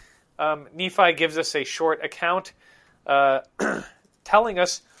 6 Nephi gives us a short account telling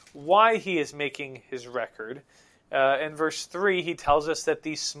us why he is making his record. In verse 3, he tells us that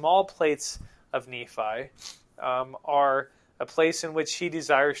these small plates of Nephi are a place in which he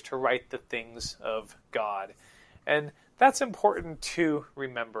desires to write the things of God. And that's important to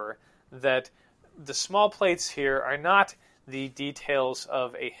remember, that the small plates here are not the details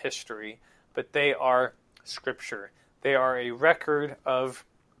of a history, but they are Scripture. They are a record of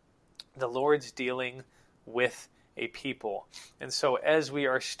the Lord's dealing with a people. And so as we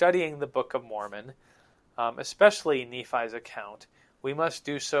are studying the Book of Mormon, especially Nephi's account, we must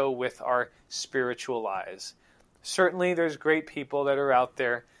do so with our spiritual eyes. Certainly there's great people that are out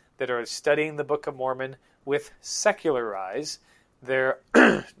there that are studying the Book of Mormon with secular eyes. They're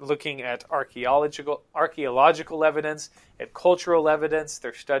looking at archaeological evidence, at cultural evidence.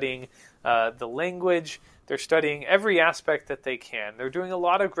 They're studying the language. They're studying every aspect that they can. They're doing a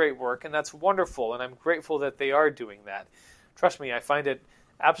lot of great work, and that's wonderful, and I'm grateful that they are doing that. Trust me, I find it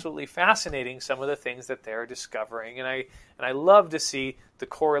absolutely fascinating, some of the things that they're discovering, and I love to see the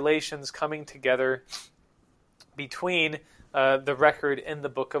correlations coming together between the record in the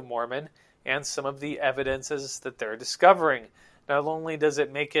Book of Mormon and some of the evidences that they're discovering. Not only does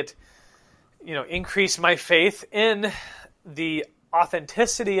it make it, increase my faith in the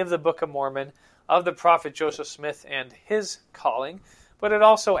authenticity of the Book of Mormon, of the prophet Joseph Smith and his calling, but it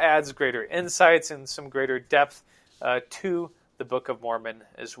also adds greater insights and some greater depth to the Book of Mormon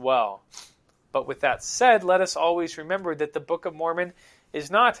as well. But with that said, let us always remember that the Book of Mormon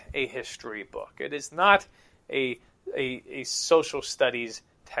is not a history book. It is not a social studies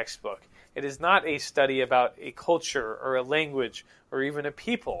textbook. It is not a study about a culture or a language or even a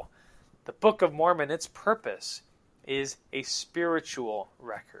people. The Book of Mormon, its purpose, is a spiritual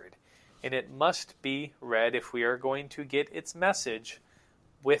record, and it must be read if we are going to get its message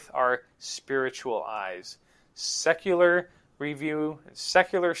with our spiritual eyes. Secular review and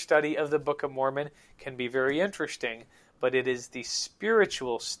secular study of the Book of Mormon can be very interesting, but it is the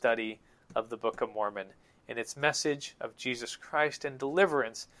spiritual study of the Book of Mormon and its message of Jesus Christ and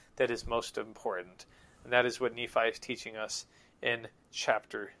deliverance that is most important. And that is what Nephi is teaching us in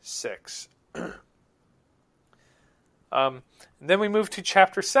chapter 6. Then we move to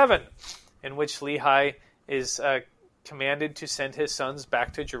chapter 7, in which Lehi is commanded to send his sons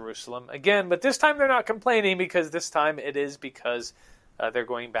back to Jerusalem again, but this time they're not complaining, because this time it is because they're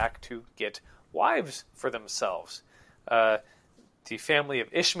going back to get wives for themselves. The family of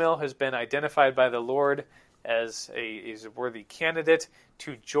Ishmael has been identified by the Lord as a worthy candidate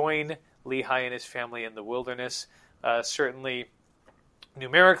to join Lehi and his family in the wilderness. Certainly,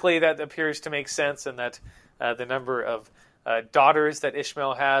 numerically, that appears to make sense, and that the number of daughters that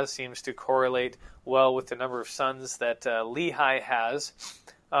Ishmael has seems to correlate well with the number of sons that Lehi has.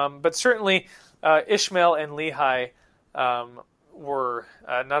 But certainly, Ishmael and Lehi were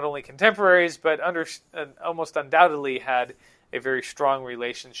not only contemporaries, but almost undoubtedly had a very strong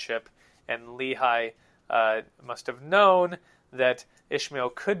relationship, and Lehi must have known that Ishmael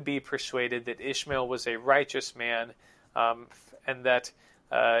could be persuaded that Ishmael was a righteous man, and that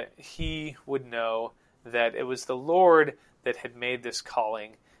he would know that it was the Lord that had made this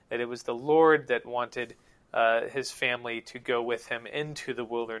calling, that it was the Lord that wanted his family to go with him into the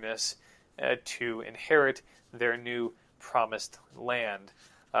wilderness to inherit their new promised land.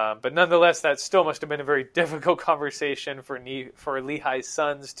 But nonetheless, that still must have been a very difficult conversation for Lehi's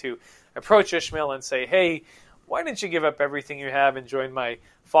sons to approach Ishmael and say, hey, why don't you give up everything you have and join my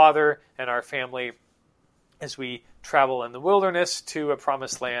father and our family as we travel in the wilderness to a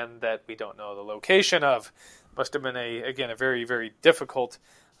promised land that we don't know the location of. Must have been, a very, very difficult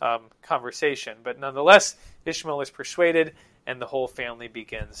conversation. But nonetheless, Ishmael is persuaded, and the whole family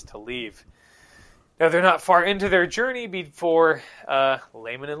begins to leave. Now, they're not far into their journey before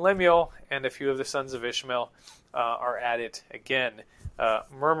Laman and Lemuel and a few of the sons of Ishmael are at it again,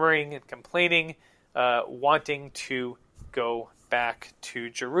 murmuring and complaining, wanting to go back to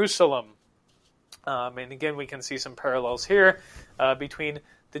Jerusalem. And again, we can see some parallels here between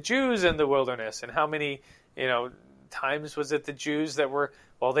the Jews and the wilderness, and how many times was it the Jews that were,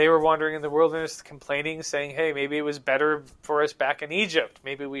 while they were wandering in the wilderness, complaining, saying, hey, maybe it was better for us back in Egypt.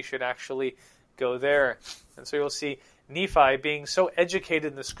 Maybe we should actually go there. And so you'll see Nephi, being so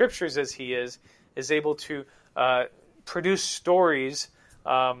educated in the scriptures as he is able to produce stories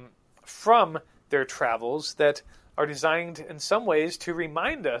from their travels that are designed in some ways to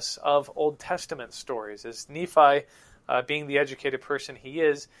remind us of Old Testament stories. As Nephi, being the educated person he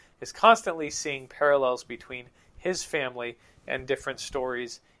is constantly seeing parallels between his family and different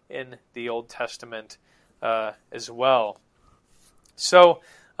stories in the Old Testament as well. So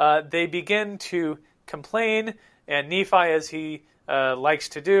they begin to complain, and Nephi, as he likes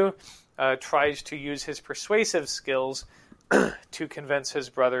to do, tries to use his persuasive skills to convince his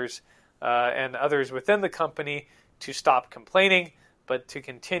brothers and others within the company to stop complaining, but to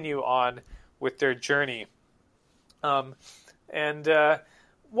continue on with their journey. And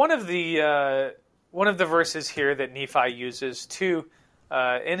one of the verses here that Nephi uses to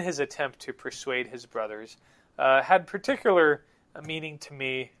in his attempt to persuade his brothers had particular meaning to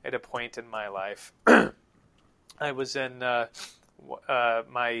me at a point in my life. I was in the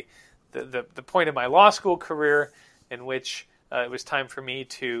point of my law school career in which it was time for me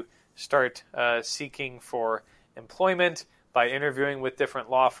to start seeking for employment by interviewing with different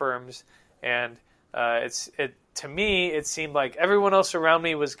law firms, and to me it seemed like everyone else around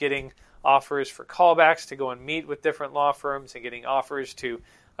me was getting offers for callbacks to go and meet with different law firms and getting offers to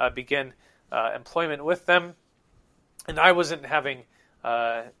begin employment with them, and I wasn't having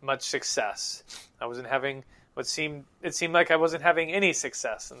much success. I wasn't having it seemed like I wasn't having any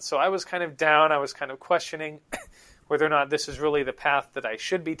success, and so I was kind of down. I was kind of questioning whether or not this is really the path that I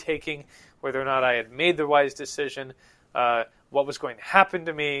should be taking, whether or not I had made the wise decision, what was going to happen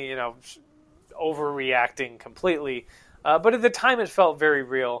to me, overreacting completely. But at the time it felt very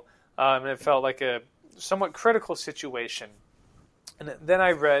real, and it felt like a somewhat critical situation. And then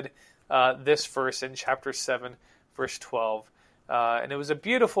I read this verse in chapter 7, verse 12, and it was a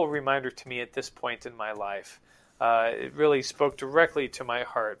beautiful reminder to me at this point in my life. It really spoke directly to my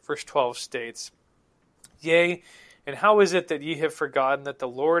heart. Verse 12 states, "Yea, and how is it that ye have forgotten that the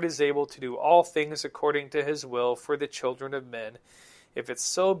Lord is able to do all things according to his will for the children of men, if it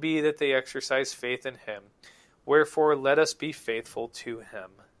so be that they exercise faith in him? Wherefore let us be faithful to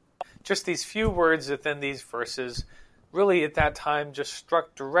him." Just these few words within these verses really at that time just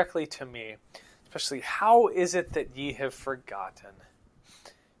struck directly to me, especially, how is it that ye have forgotten?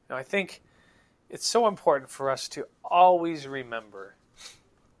 I think it's so important for us to always remember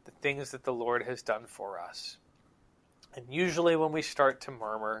the things that the Lord has done for us. And usually when we start to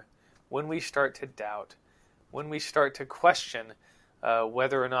murmur, when we start to doubt, when we start to question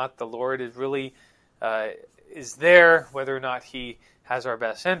whether or not the Lord is really is there, whether or not he has our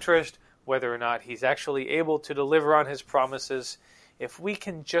best interest, whether or not he's actually able to deliver on his promises, if we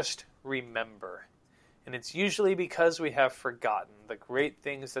can just remember. And it's usually because we have forgotten the great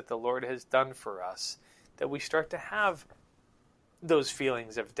things that the Lord has done for us that we start to have those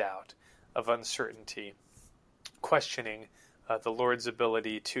feelings of doubt, of uncertainty, questioning the Lord's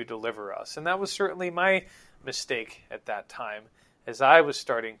ability to deliver us. And that was certainly my mistake at that time, as I was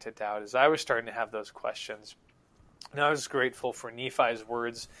starting to doubt, as I was starting to have those questions. And I was grateful for Nephi's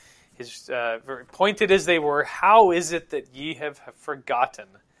words, his very pointed as they were. How is it that ye have forgotten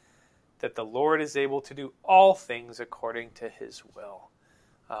that the Lord is able to do all things according to his will?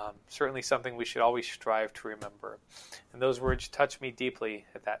 Certainly something we should always strive to remember. And those words touched me deeply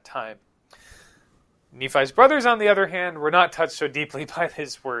at that time. Nephi's brothers, on the other hand, were not touched so deeply by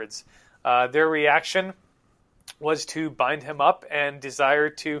his words. Their reaction was to bind him up and desire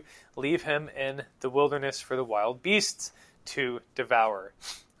to leave him in the wilderness for the wild beasts to devour.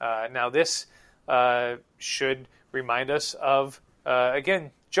 Now this should remind us of,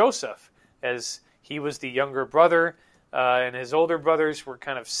 again, Joseph, as he was the younger brother, and his older brothers were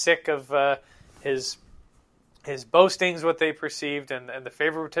kind of sick of his boastings, what they perceived, and the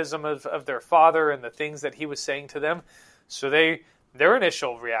favoritism of their father and the things that he was saying to them. So their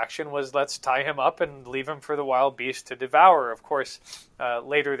initial reaction was, let's tie him up and leave him for the wild beast to devour. Of course,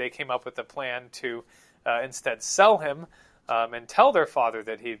 later they came up with a plan to instead sell him and tell their father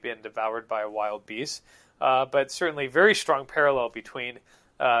that he'd been devoured by a wild beast. But certainly very strong parallel between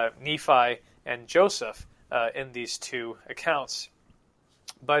Nephi and Joseph in these two accounts.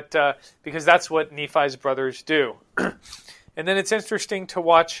 But because that's what Nephi's brothers do. And then it's interesting to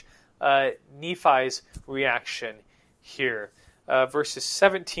watch Nephi's reaction here. Verses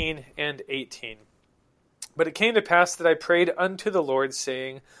 17 and 18. "But it came to pass that I prayed unto the Lord,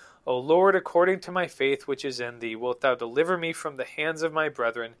 saying, O Lord, according to my faith which is in thee, wilt thou deliver me from the hands of my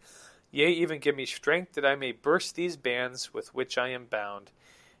brethren? Yea, even give me strength that I may burst these bands with which I am bound.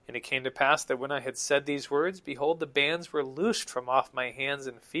 And it came to pass that when I had said these words, behold, the bands were loosed from off my hands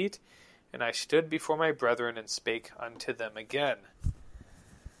and feet, and I stood before my brethren and spake unto them again."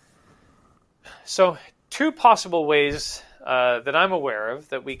 So, two possible ways that I'm aware of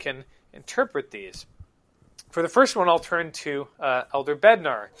that we can interpret these. For the first one, I'll turn to Elder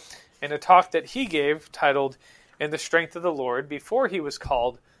Bednar in a talk that he gave titled, "In the Strength of the Lord," before he was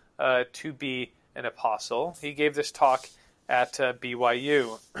called to be an apostle. He gave this talk at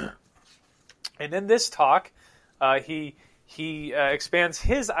BYU. And in this talk, he he expands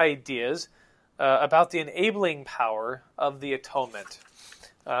his ideas about the enabling power of the atonement.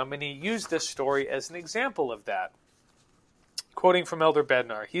 And he used this story as an example of that. Quoting from Elder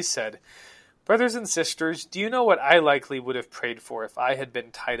Bednar, he said, "Brothers and sisters, do you know what I likely would have prayed for if I had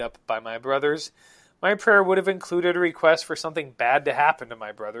been tied up by my brothers? My prayer would have included a request for something bad to happen to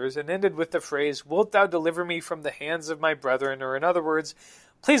my brothers, and ended with the phrase, 'Wilt thou deliver me from the hands of my brethren?' Or in other words,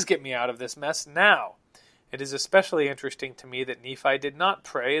 'Please get me out of this mess now.' It is especially interesting to me that Nephi did not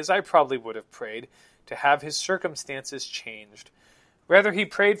pray, as I probably would have prayed, to have his circumstances changed. Rather, he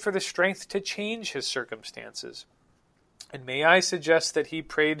prayed for the strength to change his circumstances. And may I suggest that he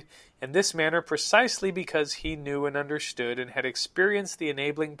prayed in this manner precisely because he knew and understood and had experienced the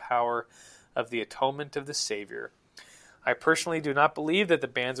enabling power of the atonement of the Savior. I personally do not believe that the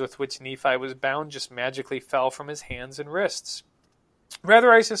bands with which Nephi was bound just magically fell from his hands and wrists.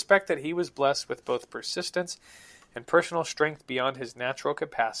 Rather, I suspect that he was blessed with both persistence and personal strength beyond his natural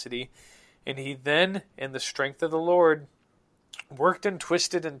capacity, and he then, in the strength of the Lord, worked and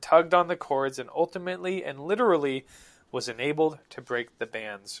twisted and tugged on the cords, and ultimately and literally was enabled to break the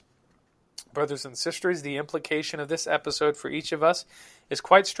bands. Brothers and sisters, the implication of this episode for each of us is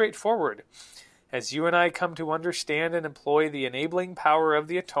quite straightforward. As you and I come to understand and employ the enabling power of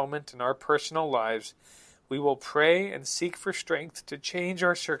the atonement in our personal lives, we will pray and seek for strength to change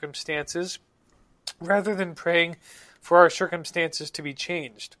our circumstances rather than praying for our circumstances to be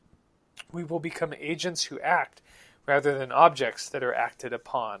changed. We will become agents who act rather than objects that are acted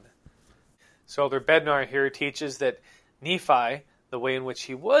upon. So Elder Bednar here teaches that Nephi, the way in which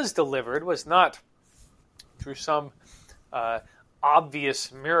he was delivered, was not through some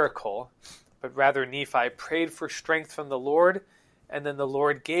obvious miracle, but rather Nephi prayed for strength from the Lord, and then the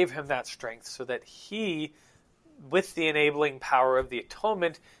Lord gave him that strength so that he, with the enabling power of the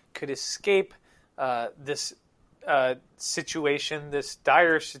atonement, could escape this situation, this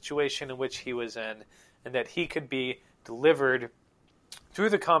dire situation in which he was in, and that he could be delivered through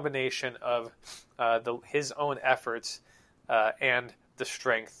the combination of his own efforts and the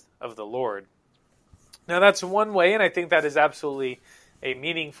strength of the Lord. Now that's one way, and I think that is absolutely a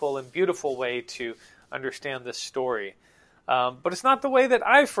meaningful and beautiful way to understand this story. But it's not the way that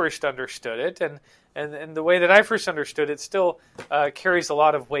I first understood it, and the way that I first understood it still carries a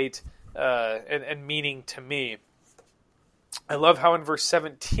lot of weight and meaning to me. I love how in verse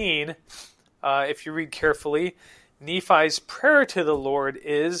 17, if you read carefully, Nephi's prayer to the Lord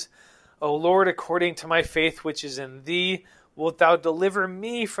is, "O Lord, according to my faith which is in thee, wilt thou deliver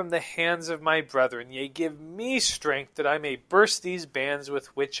me from the hands of my brethren? Yea, give me strength that I may burst these bands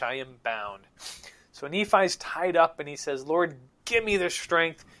with which I am bound." So Nephi's tied up and he says, "Lord, give me the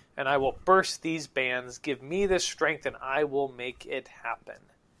strength and I will burst these bands. Give me the strength and I will make it happen."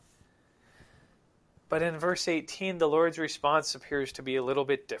 But in verse 18, the Lord's response appears to be a little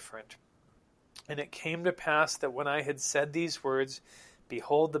bit different. "And it came to pass that when I had said these words,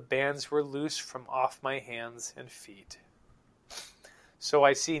 behold, the bands were loose from off my hands and feet." So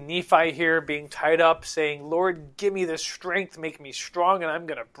I see Nephi here being tied up, saying, "Lord, give me the strength, make me strong, and I'm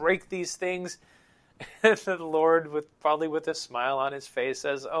going to break these things." And the Lord, probably with a smile on his face,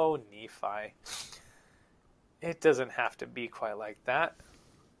 says, "Oh, Nephi, it doesn't have to be quite like that.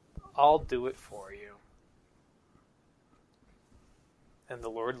 I'll do it for you." And the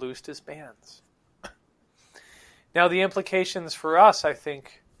Lord loosed his bands. Now, the implications for us, I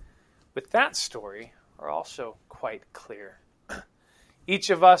think, with that story are also quite clear. Each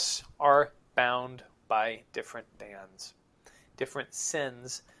of us are bound by different bands, different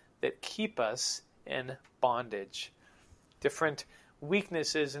sins that keep us in bondage, different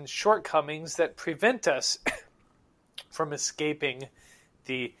weaknesses and shortcomings that prevent us from escaping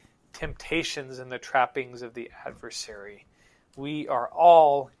the temptations and the trappings of the adversary. We are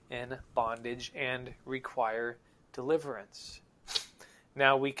all in bondage and require deliverance.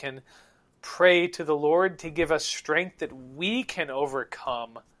 Now we can pray to the Lord to give us strength that we can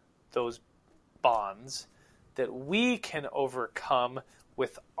overcome those bonds, that we can overcome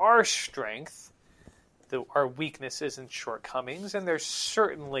with our strength our weaknesses and shortcomings. And there's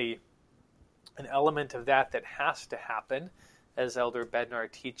certainly an element of that has to happen, as Elder Bednar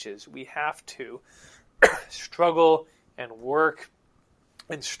teaches. We have to struggle and work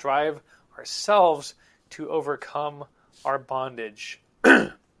and strive ourselves to overcome our bondage.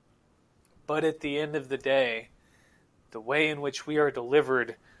 But at the end of the day, the way in which we are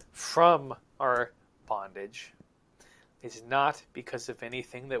delivered from our bondage is not because of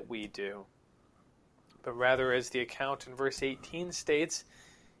anything that we do, but rather, as the account in verse 18 states,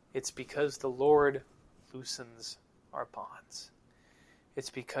 it's because the Lord loosens our bonds.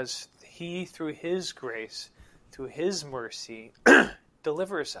 It's because he, through his grace, through his mercy,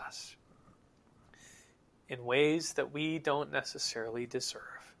 delivers us in ways that we don't necessarily deserve.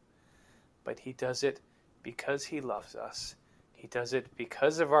 But he does it because he loves us. He does it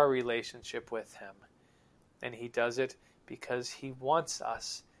because of our relationship with him. And he does it because he wants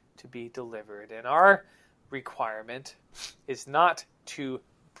us to be delivered. And our requirement is not to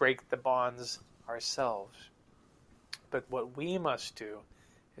break the bonds ourselves. But what we must do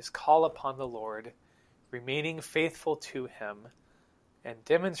is call upon the Lord, remaining faithful to him, and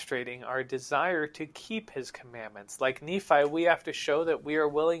demonstrating our desire to keep his commandments. Like Nephi, we have to show that we are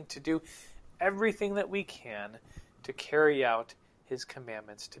willing to do everything that we can to carry out his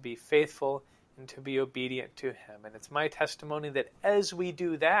commandments, to be faithful and to be obedient to him. And it's my testimony that as we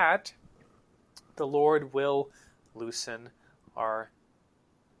do that, the Lord will loosen our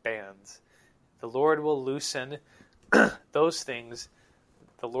bands. The Lord will loosen those things.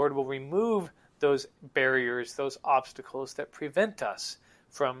 The Lord will remove those barriers, those obstacles that prevent us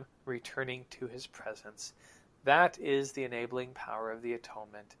from returning to his presence. That is the enabling power of the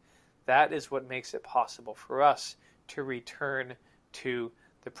atonement. That is what makes it possible for us to return to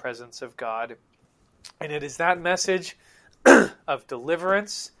the presence of God. And it is that message of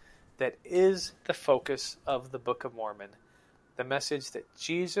deliverance that is the focus of the Book of Mormon. The message that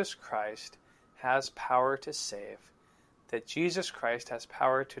Jesus Christ has power to save, that Jesus Christ has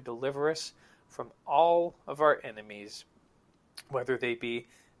power to deliver us from all of our enemies, whether they be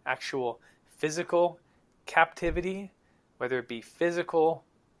actual physical captivity, whether it be physical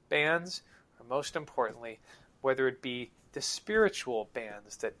bands, or most importantly, whether it be the spiritual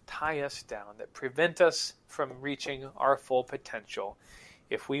bands that tie us down, that prevent us from reaching our full potential.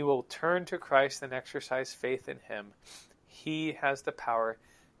 If we will turn to Christ and exercise faith in him, he has the power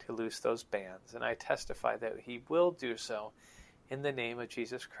to loose those bands. And I testify that he will do so in the name of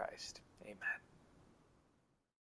Jesus Christ. Amen.